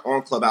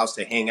on Clubhouse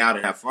to hang out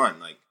and have fun.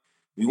 Like,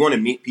 we want to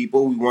meet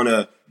people. We want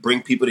to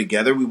bring people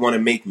together. We want to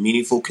make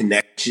meaningful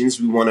connections.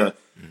 We want to,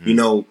 you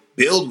know,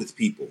 build with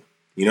people.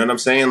 You know what I'm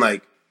saying?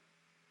 Like,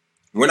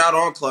 we're not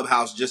on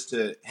Clubhouse just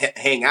to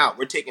hang out.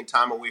 We're taking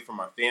time away from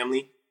our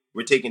family.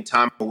 We're taking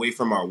time away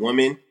from our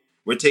women.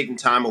 We're taking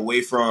time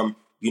away from,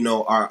 you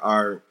know,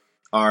 our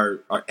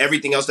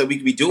everything else that we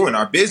could be doing,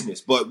 our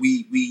business. But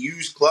we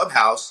use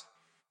Clubhouse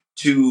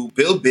to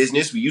build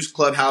business. We use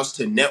Clubhouse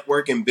to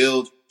network and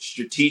build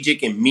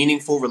strategic and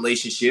meaningful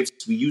relationships.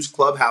 We use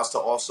Clubhouse to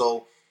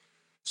also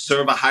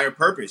serve a higher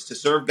purpose, to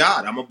serve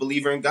God. I'm a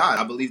believer in God.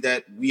 I believe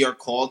that we are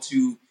called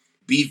to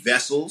be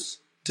vessels,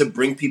 to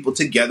bring people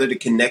together, to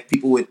connect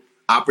people with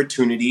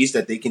opportunities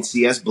that they can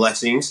see as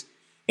blessings,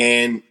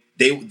 and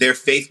their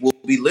faith will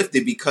be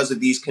lifted because of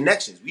these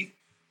connections.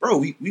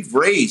 We've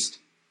raised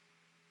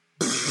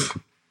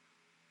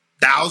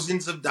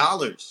thousands of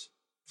dollars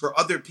for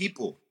other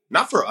people,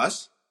 not for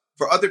us,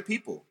 for other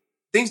people.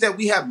 Things that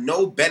we have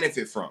no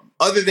benefit from,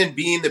 other than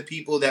being the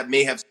people that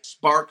may have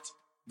sparked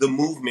the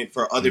movement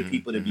for other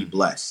people to be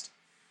blessed,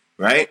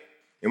 right?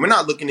 And we're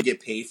not looking to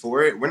get paid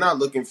for it. We're not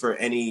looking for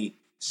any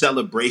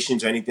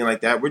celebrations or anything like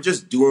that. We're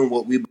just doing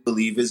what we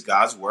believe is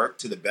God's work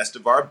to the best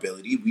of our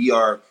ability. We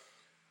are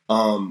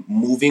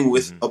moving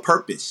with a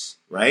purpose,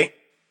 right?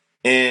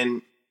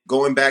 And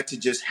going back to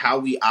just how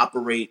we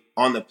operate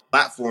on the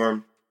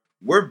platform,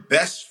 we're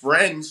best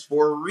friends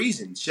for a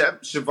reason.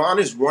 Siobhan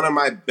is one of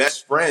my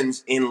best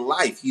friends in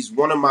life. He's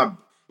one of my,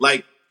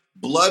 like,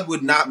 blood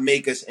would not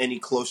make us any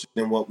closer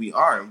than what we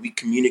are, and we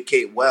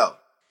communicate well.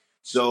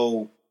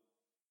 So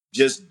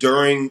just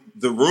during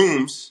the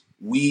rooms,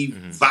 we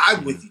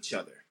vibe with each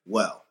other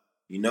well.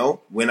 You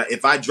know,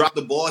 if I drop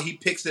the ball, he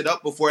picks it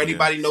up before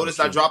anybody noticed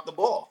I dropped the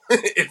ball.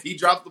 If he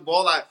dropped the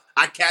ball,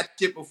 I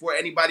catch it before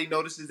anybody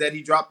notices that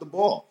he dropped the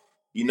ball.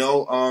 You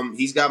know,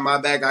 he's got my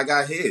back, I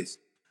got his.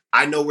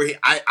 I know where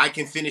I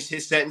can finish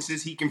his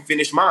sentences, he can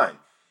finish mine.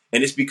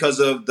 And it's because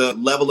of the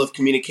level of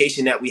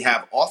communication that we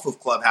have off of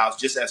Clubhouse,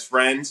 just as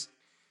friends,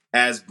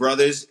 as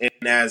brothers,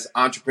 and as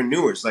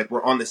entrepreneurs. Like,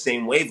 we're on the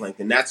same wavelength.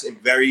 And that's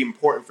very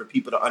important for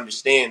people to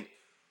understand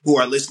who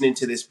are listening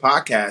to this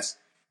podcast.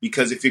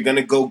 Because if you're going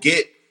to go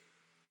get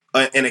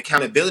an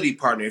accountability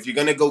partner, if you're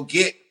going to go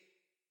get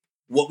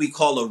what we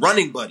call a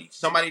running buddy,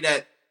 somebody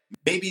that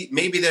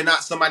maybe they're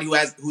not somebody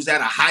who's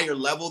at a higher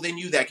level than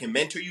you that can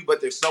mentor you,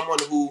 but there's someone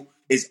who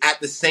is at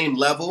the same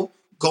level,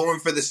 going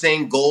for the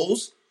same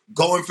goals,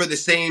 going for the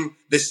same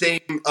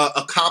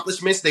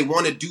accomplishments. They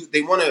want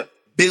to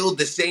build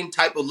the same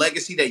type of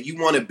legacy that you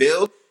want to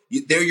build.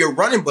 They're your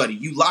running buddy.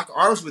 You lock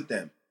arms with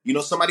them. You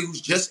know, somebody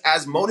who's just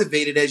as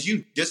motivated as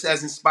you, just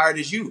as inspired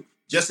as you,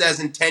 just as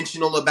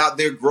intentional about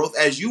their growth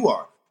as you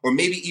are, or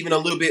maybe even a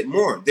little bit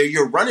more. They're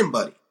your running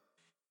buddy.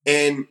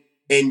 And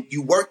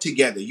you work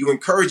together, you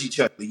encourage each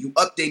other, you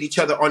update each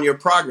other on your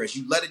progress,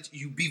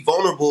 you be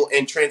vulnerable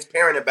and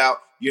transparent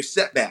about your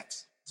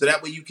setbacks. So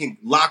that way you can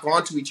lock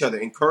onto each other,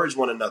 encourage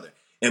one another,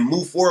 and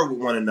move forward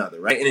with one another,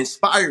 right? And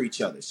inspire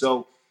each other.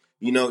 So,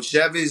 you know,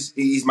 Chev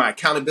he's my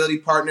accountability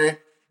partner.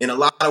 In a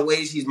lot of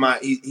ways, he's my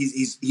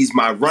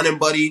running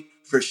buddy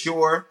for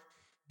sure.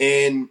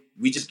 And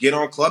we just get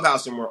on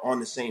Clubhouse and we're on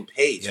the same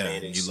page,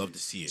 man. You love to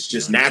see it. It's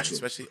just natural.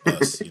 Especially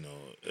us, you know.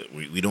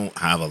 We don't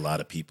have a lot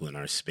of people in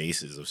our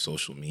spaces of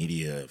social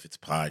media, if it's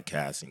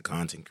podcasting,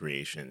 content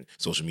creation,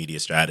 social media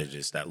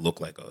strategists that look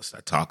like us,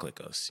 that talk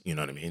like us, you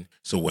know what I mean?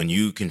 So when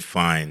you can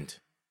find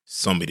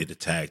somebody to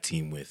tag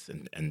team with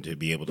and to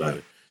be able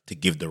to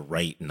give the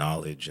right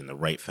knowledge and the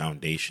right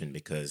foundation,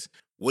 because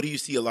what do you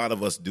see a lot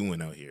of us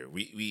doing out here?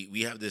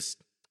 We have this,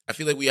 I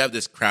feel like we have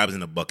this crabs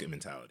in a bucket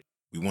mentality.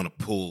 We want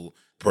to pull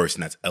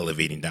person that's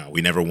elevating down.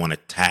 We never want to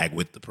tag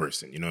with the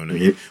person, you know what I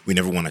mean? We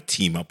never want to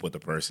team up with the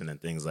person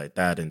and things like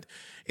that. And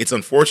it's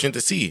unfortunate to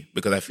see,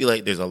 because I feel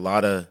like there's a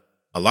lot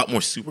more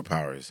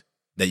superpowers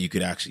that you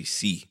could actually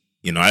see.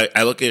 You know,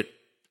 I look at,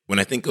 when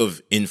I think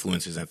of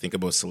influencers, I think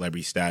about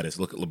celebrity status.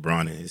 Look at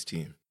LeBron and his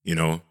team. You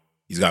know,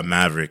 he's got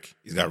Maverick,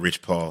 he's got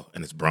Rich Paul,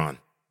 and it's Bron.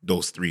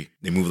 Those three,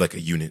 they move like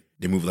a unit.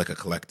 They move like a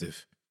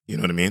collective. You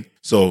know what I mean?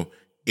 So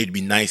it'd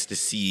be nice to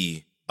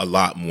see a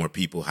lot more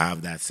people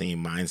have that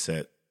same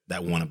mindset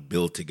that want to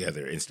build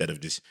together instead of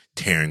just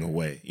tearing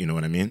away. You know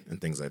what I mean?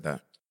 And things like that.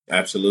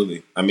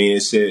 Absolutely. I mean,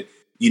 that's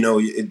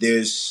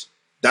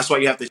why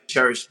you have to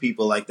cherish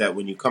people like that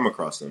when you come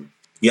across them.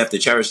 You have to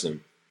cherish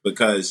them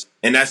because,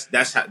 and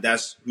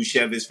that's who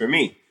Chev is for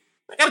me.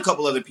 I got a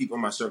couple other people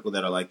in my circle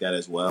that are like that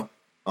as well.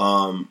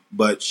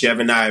 But Chev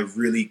and I have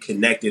really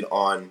connected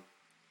on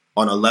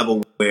a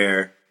level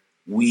where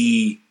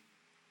we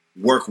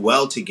work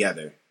well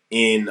together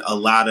in a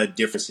lot of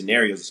different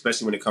scenarios,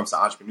 especially when it comes to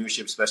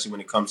entrepreneurship, especially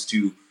when it comes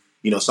to,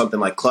 you know,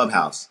 something like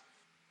Clubhouse.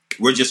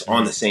 We're just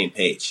on the same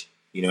page.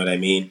 You know what I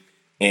mean?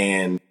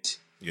 And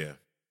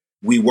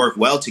we work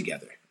well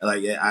together.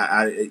 Like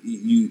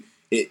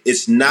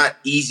it's not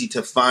easy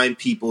to find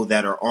people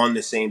that are on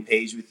the same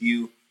page with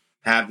you,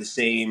 have the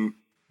same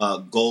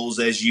goals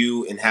as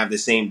you, and have the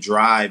same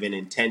drive and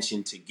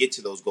intention to get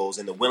to those goals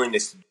and the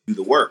willingness to do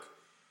the work.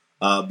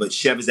 But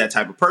Chev is that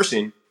type of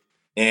person.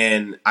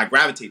 And I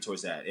gravitate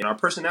towards that. And our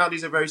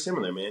personalities are very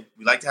similar, man.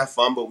 We like to have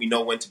fun, but we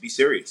know when to be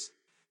serious.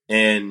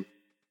 And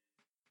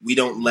we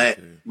don't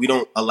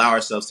allow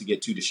ourselves to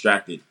get too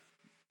distracted.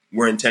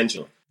 We're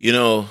intentional. You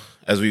know,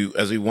 as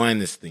we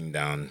wind this thing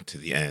down to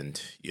the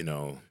end, you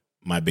know,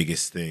 my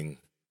biggest thing,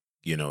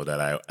 you know,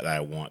 that I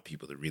want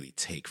people to really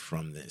take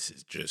from this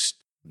is just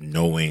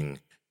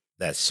knowing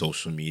that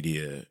social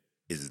media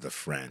is the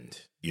friend.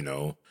 You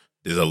know,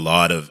 there's a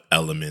lot of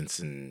elements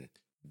and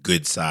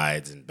good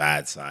sides and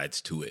bad sides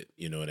to it,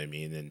 you know what I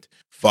mean? And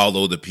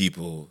follow the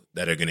people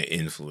that are going to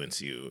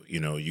influence you. You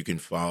know, you can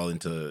fall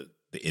into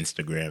the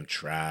Instagram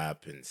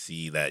trap and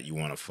see that you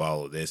want to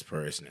follow this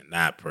person and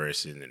that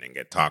person and then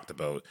get talked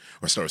about,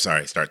 or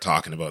start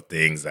talking about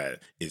things that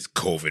is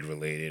COVID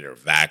related or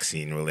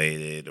vaccine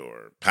related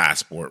or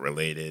passport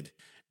related.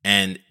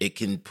 And it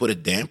can put a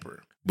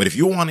damper. But if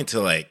you're wanting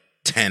to like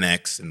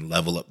 10X and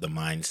level up the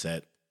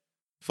mindset,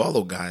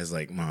 follow guys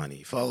like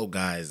Monty, follow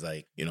guys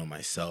like, you know,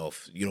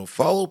 myself, you know,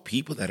 follow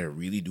people that are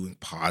really doing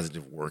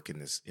positive work in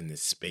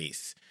this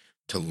space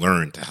to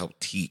learn, to help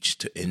teach,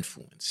 to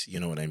influence, you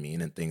know what I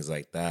mean? And things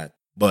like that.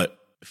 But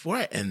before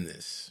I end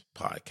this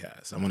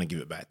podcast, I want to give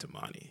it back to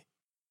Monty.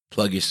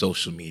 Plug your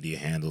social media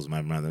handles,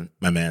 my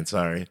man.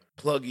 Sorry.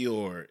 Plug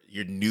your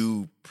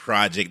new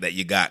project that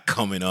you got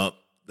coming up,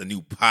 the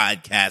new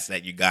podcast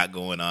that you got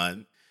going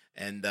on,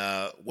 and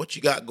what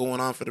you got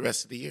going on for the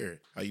rest of the year.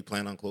 How you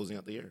plan on closing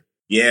out the year?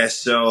 Yeah,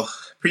 so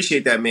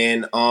appreciate that,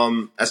 man.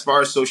 As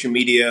far as social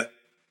media,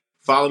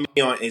 follow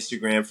me on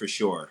Instagram for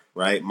sure,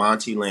 right?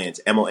 Monty Lance,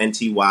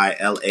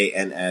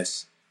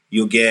 MontyLans.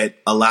 You'll get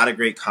a lot of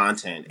great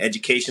content,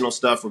 educational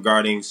stuff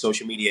regarding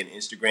social media and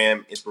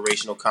Instagram,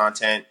 inspirational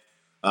content,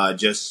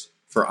 just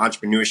for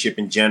entrepreneurship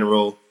in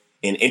general,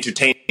 and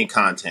entertaining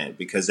content,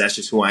 because that's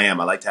just who I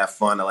am. I like to have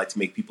fun. I like to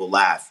make people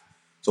laugh.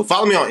 So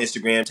follow me on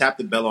Instagram, tap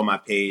the bell on my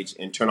page,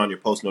 and turn on your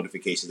post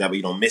notifications. That way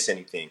you don't miss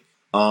anything.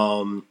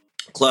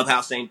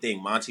 Clubhouse, same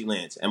thing. Monty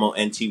Lance,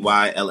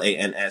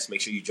 MontyLans.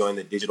 Make sure you join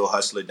the Digital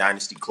Hustler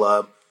Dynasty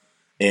Club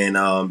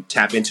and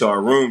tap into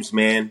our rooms,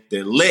 man.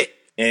 They're lit.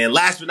 And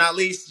last but not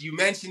least, you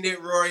mentioned it,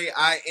 Rory.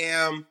 I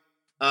am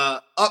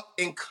up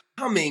and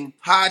coming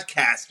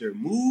podcaster.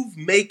 Move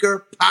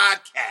Maker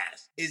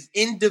Podcast is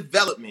in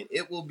development.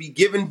 It will be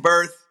given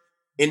birth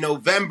in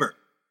November.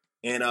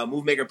 And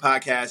Move Maker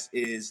Podcast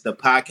is the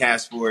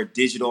podcast for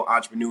digital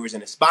entrepreneurs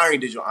and aspiring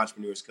digital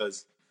entrepreneurs,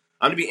 because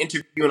I'm going to be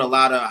interviewing a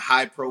lot of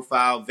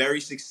high-profile, very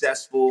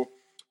successful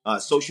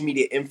social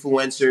media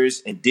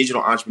influencers and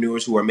digital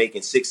entrepreneurs who are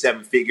making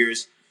 6-7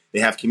 figures. They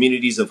have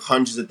communities of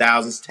hundreds of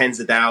thousands, tens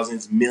of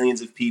thousands,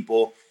 millions of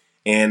people.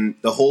 And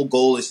the whole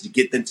goal is to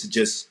get them to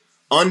just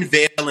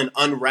unveil and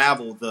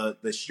unravel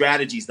the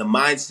strategies, the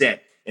mindset,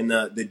 and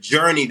the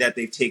journey that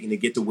they've taken to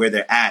get to where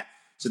they're at,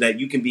 so that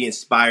you can be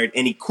inspired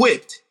and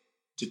equipped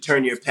to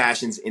turn your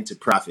passions into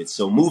profits.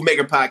 So Move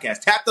Maker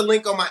Podcast. Tap the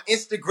link on my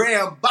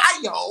Instagram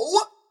bio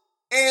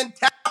and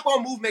tap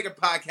on Move Maker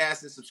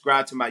Podcast and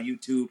subscribe to my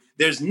YouTube.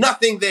 There's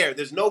nothing there.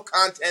 There's no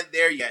content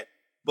there yet.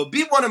 But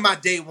be one of my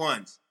day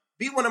ones.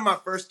 Be one of my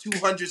first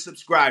 200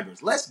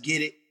 subscribers. Let's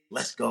get it.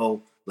 Let's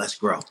go. Let's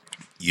grow.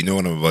 You know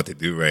what I'm about to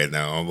do right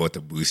now? I'm about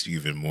to boost you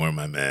even more,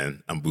 my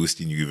man. I'm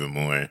boosting you even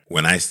more.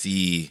 When I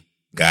see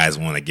guys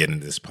want to get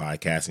into this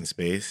podcasting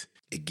space,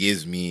 it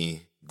gives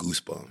me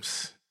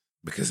goosebumps,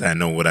 because I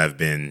know what I've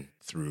been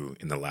through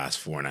in the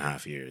last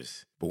 4.5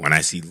 years. But when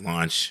I see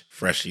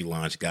freshly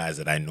launched guys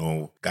that I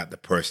know got the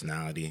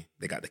personality,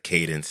 they got the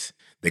cadence,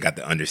 they got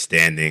the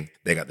understanding,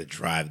 they got the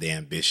drive, the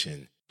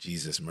ambition.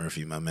 Jesus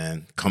Murphy, my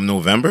man. Come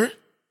November,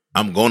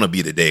 I'm going to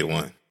be the day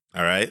one.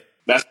 All right?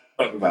 That's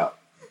what I'm talking about.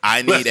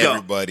 I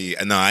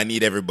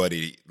need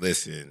everybody,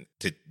 listen,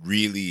 to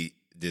really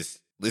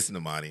just listen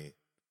to Monty.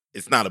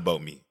 It's not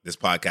about me. This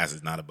podcast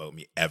is not about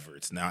me ever.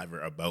 It's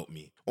never about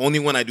me. Only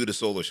when I do the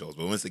solo shows.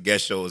 But once the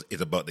guest shows,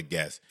 it's about the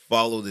guest.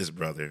 Follow this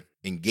brother.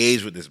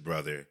 Engage with this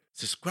brother.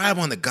 Subscribe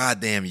on the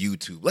goddamn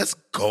YouTube. Let's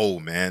go,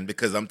 man.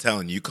 Because I'm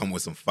telling you, you come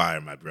with some fire,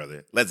 my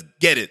brother. Let's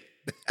get it.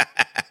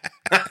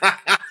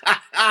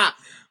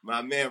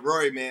 My man,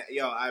 Rory, man.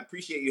 Yo, I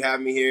appreciate you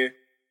having me here.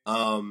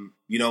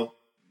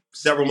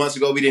 Several months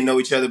ago, we didn't know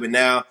each other, but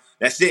now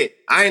that's it.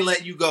 I ain't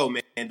letting you go,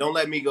 man. Don't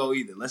let me go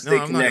either. Let's stay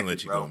connected, I'm not going to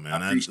let you bro. go,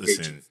 man.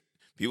 Listen, you.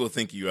 People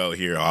think you out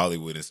here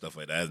Hollywood and stuff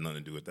like that. It has nothing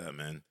to do with that,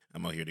 man.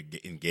 I'm out here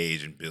to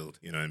engage and build.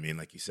 You know what I mean?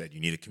 Like you said, you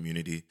need a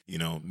community.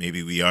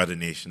 Maybe we are the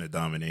nation of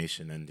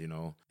domination. And,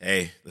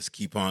 hey, let's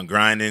keep on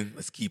grinding.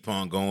 Let's keep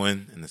on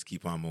going. And let's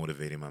keep on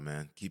motivating, my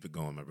man. Keep it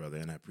going, my brother.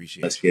 And I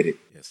appreciate Let's get it.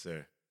 Yes,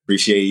 sir.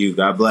 Appreciate you.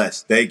 God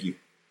bless. Thank you.